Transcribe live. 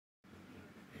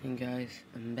And guys,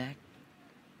 I'm back,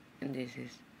 and this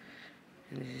is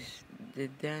the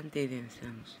DanTDM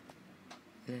Songs.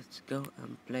 Let's go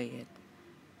and play it.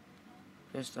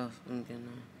 First off, I'm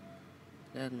gonna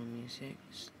let my music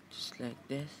just like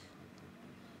this.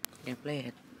 I can play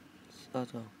it. It's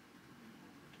auto.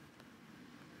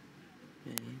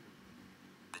 Okay.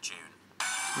 The tune.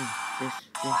 This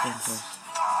one first.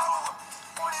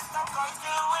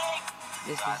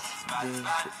 This is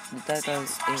the title.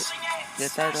 The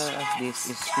title of this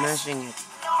is Smashing It.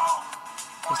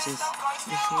 This is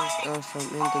also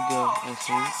Indigo, I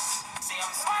think.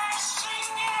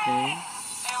 Okay.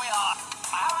 Here we are.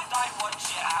 I haven't died once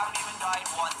yet. I haven't even died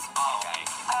once. Oh, okay. I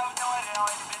have no idea how I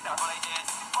did that, but I did.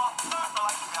 Oh, no, I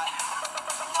like the guy.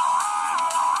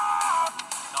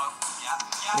 No.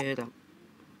 Yeah. Wait up.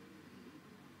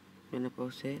 I'm gonna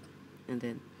post it, and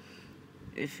then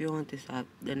if you want this app,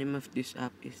 the name of this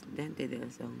app is DanTDM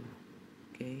Songs.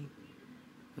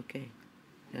 Okay.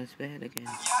 Let's play it again.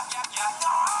 Yeah.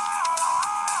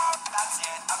 That's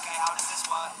it. Okay, how does this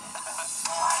work?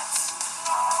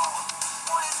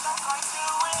 What is that guy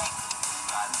doing?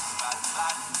 Bad.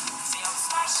 See, I'm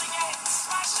smashing it.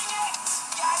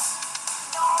 Yes.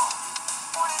 No.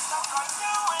 What is that guy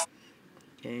doing?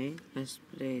 Okay, let's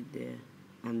play the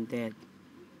I'm Dead.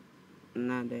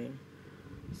 Another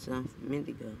song from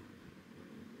Indigo.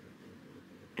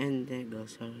 Indigo,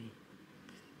 sorry.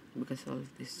 Because all of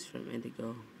this is from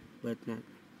Indigo, but not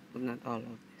all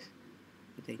of this.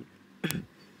 I think.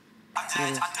 I'm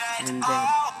dead. I'm Dead.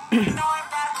 No, I'm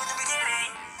back with the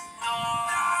beginning. No, I'm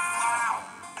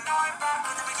back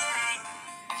with the beginning.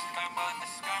 This is going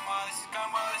well.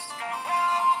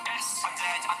 Yes, I'm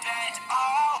dead.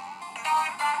 Oh, now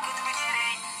I'm back with the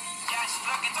beginning. Yes,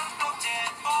 look, it's unbooked.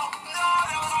 Oh, no,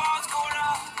 that was a hard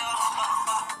corner. No,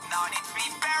 now I need to be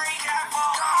very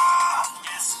careful.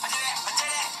 Yes, I did it.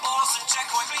 Awesome,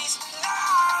 checkpoint, please. No,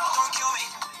 don't kill me.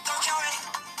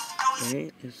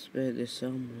 Okay, let's play the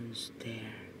someone's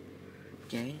there.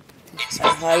 Okay, it's a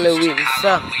Halloween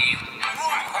song. Halloween.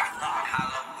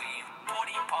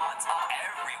 Body parts are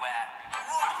everywhere.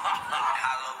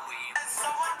 Halloween. There's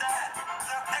someone there.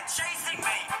 They're chasing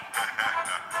me.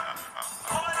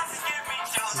 Oh, this is giving me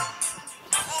chills.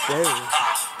 Scary.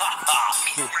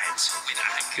 Friends with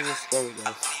anger. This is scary,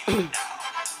 guys. I'm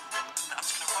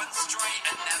just gonna run straight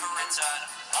and never return.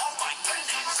 Oh my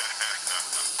goodness.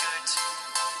 Good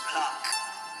luck.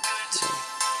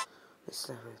 Let's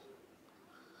start it.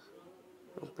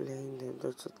 I'm playing them.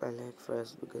 That's what I like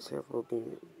first because her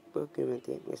Pokemon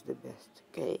team is the best.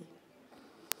 Okay.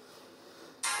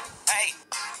 Hey.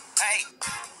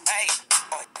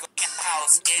 Oh, got a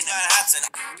house in Manhattan.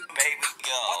 Baby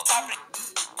girl. What's happening?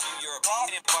 You're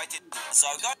invited. So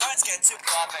don't get too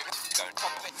far, baby. Go and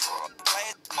pop it. Play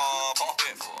it more. Pop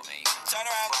it for me. Turn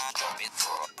around and drop it.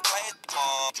 Play it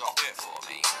more. Drop it for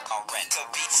me. I'll rent a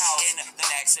beach house in the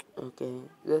next. Okay.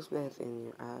 Just play it in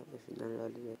your app if you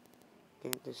downloaded it.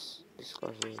 Okay. This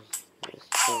course is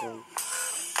 7.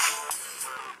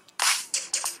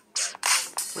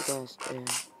 You guys,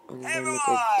 unlimited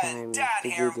time Dan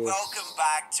to here, do this. welcome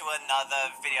back to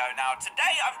another video. Now,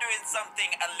 today I'm doing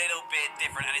something a little bit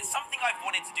different, and it's something I've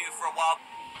wanted to do for a while.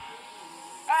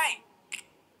 Hey!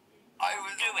 I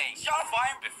was doing just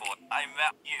fine before I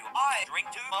met you. I drink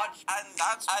too much, and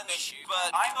that's an issue,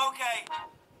 but I'm okay.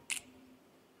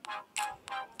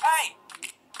 Hey!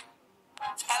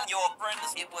 Tell your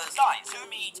friends it was nice to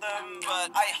meet them,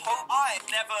 but I hope I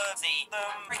never see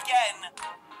them again.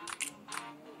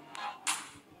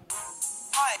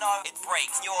 I know it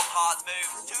breaks your heart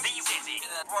move to be busy in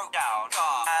a broke down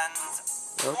car and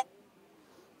Oh.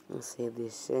 Let's see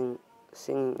this sing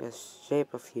a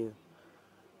shape of you.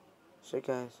 So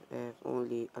guys, I have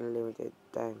only unlimited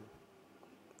time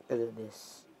to do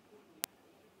this.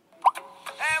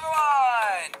 Hey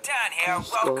everyone, Dan here, Let's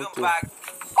go welcome to- back.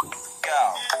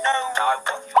 Girl, I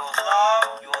want your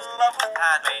love was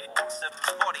handmade. Some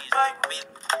bodies like me.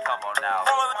 Come on now,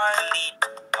 follow my lead.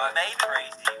 I may be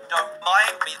crazy, don't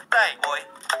mind me, hey boy.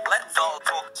 Let's not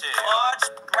talk too much.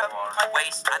 Grab my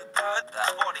waist and put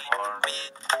that body on me.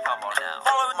 Come on now,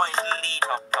 follow my lead.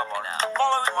 Come on now,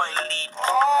 follow my lead.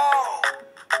 Oh,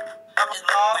 I'm in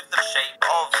love with the shape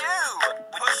of you.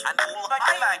 Push and pull like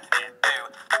I like it to.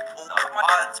 All my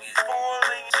heart is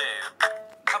falling too.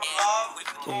 I'm in love with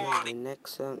the Okay, the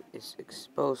next song is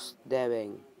Exposed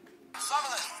Dabbing. Some of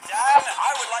them, Dan,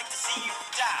 I would like to see you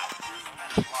dab.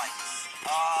 Like,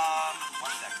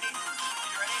 one second.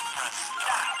 You ready?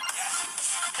 Dab, yes.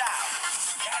 Dab,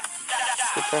 yes.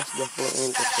 Dab. Because the full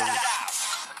intro song.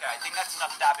 Okay, I think that's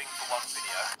enough dabbing for one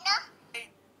video. You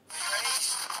ready?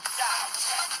 Dab,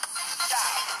 dab,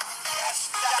 yes,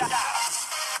 dab.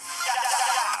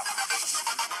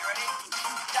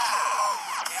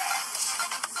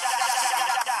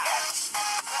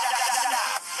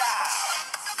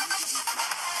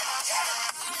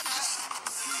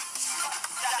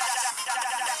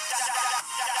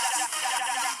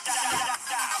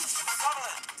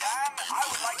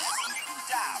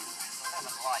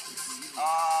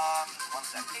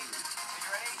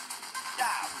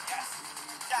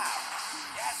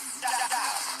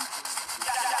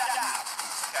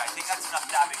 enough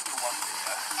dabbing for one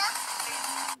video.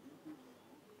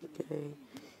 Okay,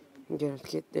 don't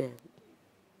forget that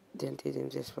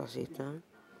DanTDM Despacito,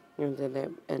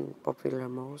 DanTDM and Popular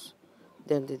Most,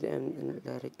 DanTDM and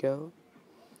Let It Go,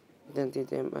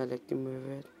 DanTDM I Like to Move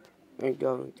It. We're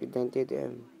going to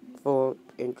DanTDM full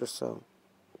intro song.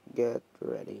 Get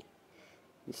ready.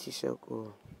 This is so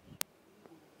cool.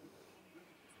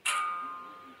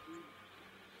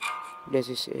 This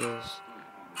is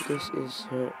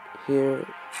her here.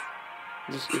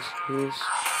 This is his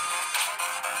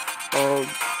old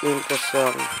intro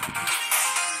song.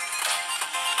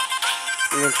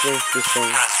 Let's play this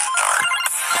song.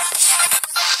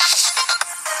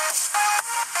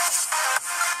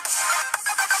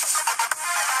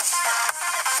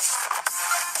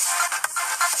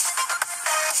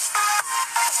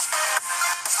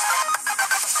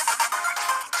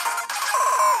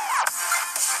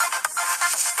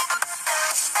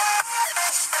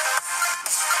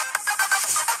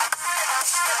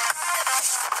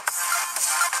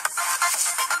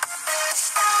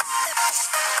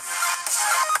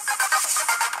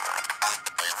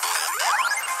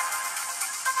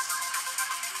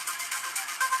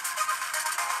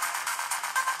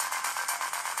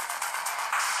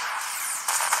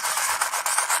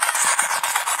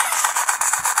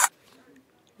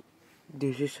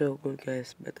 This is so good,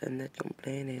 guys, but I'm not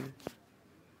complaining.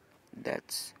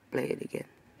 Let's play it again.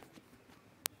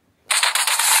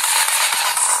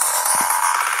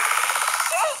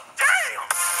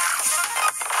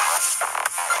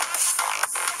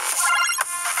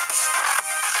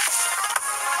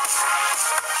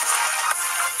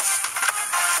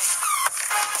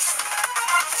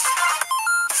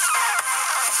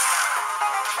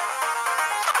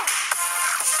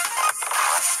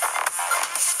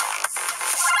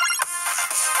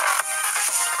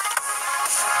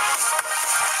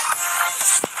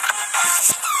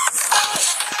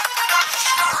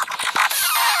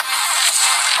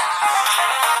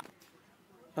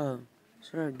 Oh,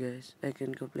 sorry guys, I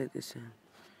can complete this song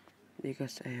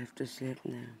because I have to sleep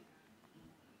now.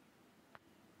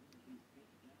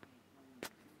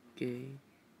 Okay.